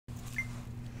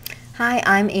Hi,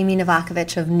 I'm Amy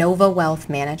Novakovich of Nova Wealth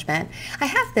Management. I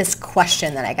have this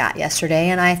question that I got yesterday,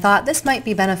 and I thought this might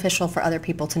be beneficial for other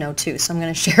people to know too, so I'm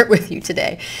going to share it with you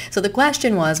today. So the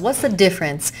question was, what's the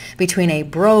difference between a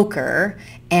broker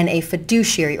and a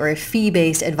fiduciary or a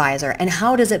fee-based advisor, and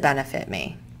how does it benefit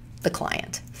me, the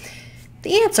client?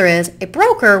 The answer is a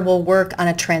broker will work on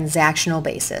a transactional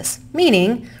basis,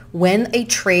 meaning when a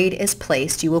trade is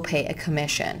placed, you will pay a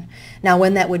commission. Now,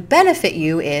 when that would benefit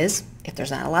you is if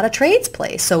there's not a lot of trades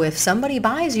placed. So if somebody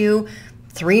buys you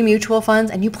 3 mutual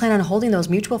funds and you plan on holding those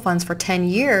mutual funds for 10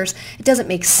 years, it doesn't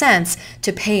make sense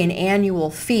to pay an annual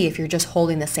fee if you're just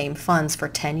holding the same funds for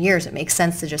 10 years. It makes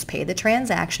sense to just pay the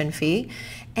transaction fee,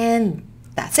 and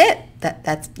that's it.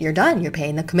 You're done. You're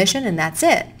paying the commission, and that's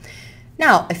it.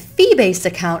 Now, a fee-based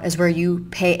account is where you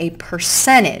pay a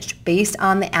percentage based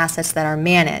on the assets that are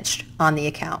managed on the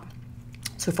account.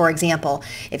 So for example,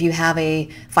 if you have a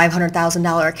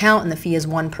 $500,000 account and the fee is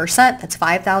 1%, that's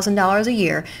 $5,000 a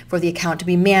year for the account to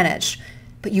be managed.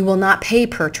 But you will not pay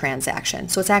per transaction.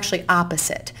 So it's actually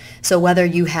opposite. So whether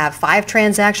you have 5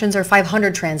 transactions or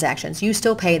 500 transactions, you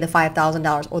still pay the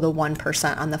 $5,000 or the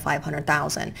 1% on the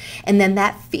 $500,000. And then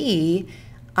that fee,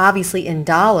 obviously in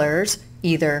dollars,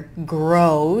 either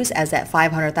grows as that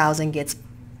 $500,000 gets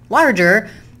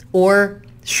larger or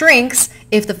shrinks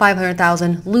if the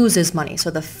 $500,000 loses money. So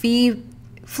the fee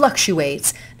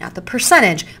fluctuates, not the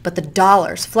percentage, but the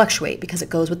dollars fluctuate because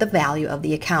it goes with the value of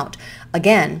the account.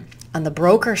 Again, on the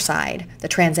broker side, the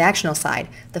transactional side,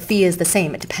 the fee is the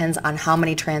same. It depends on how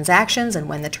many transactions and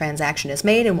when the transaction is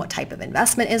made and what type of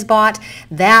investment is bought.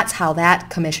 That's how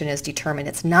that commission is determined.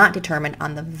 It's not determined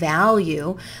on the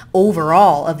value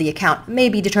overall of the account. It may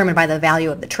be determined by the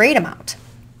value of the trade amount,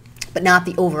 but not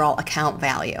the overall account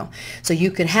value. So you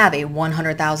could have a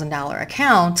 $100,000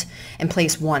 account and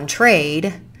place one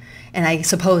trade, and I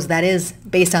suppose that is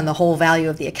based on the whole value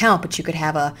of the account, but you could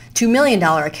have a $2 million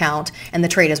account and the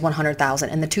trade is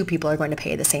 $100,000 and the two people are going to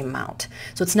pay the same amount.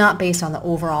 So it's not based on the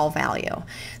overall value.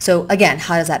 So again,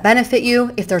 how does that benefit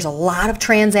you? If there's a lot of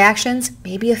transactions,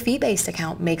 maybe a fee-based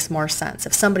account makes more sense.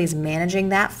 If somebody's managing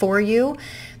that for you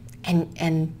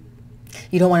and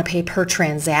you don't want to pay per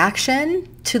transaction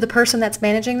to the person that's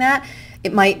managing that,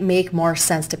 it might make more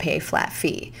sense to pay a flat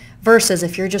fee. Versus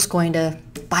if you're just going to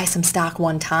buy some stock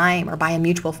one time or buy a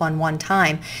mutual fund one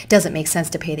time, it doesn't make sense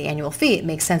to pay the annual fee. It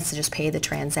makes sense to just pay the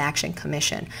transaction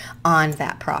commission on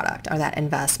that product or that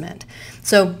investment.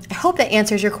 So I hope that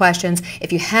answers your questions.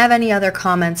 If you have any other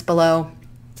comments below,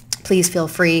 please feel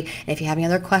free. And if you have any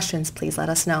other questions, please let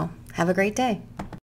us know. Have a great day.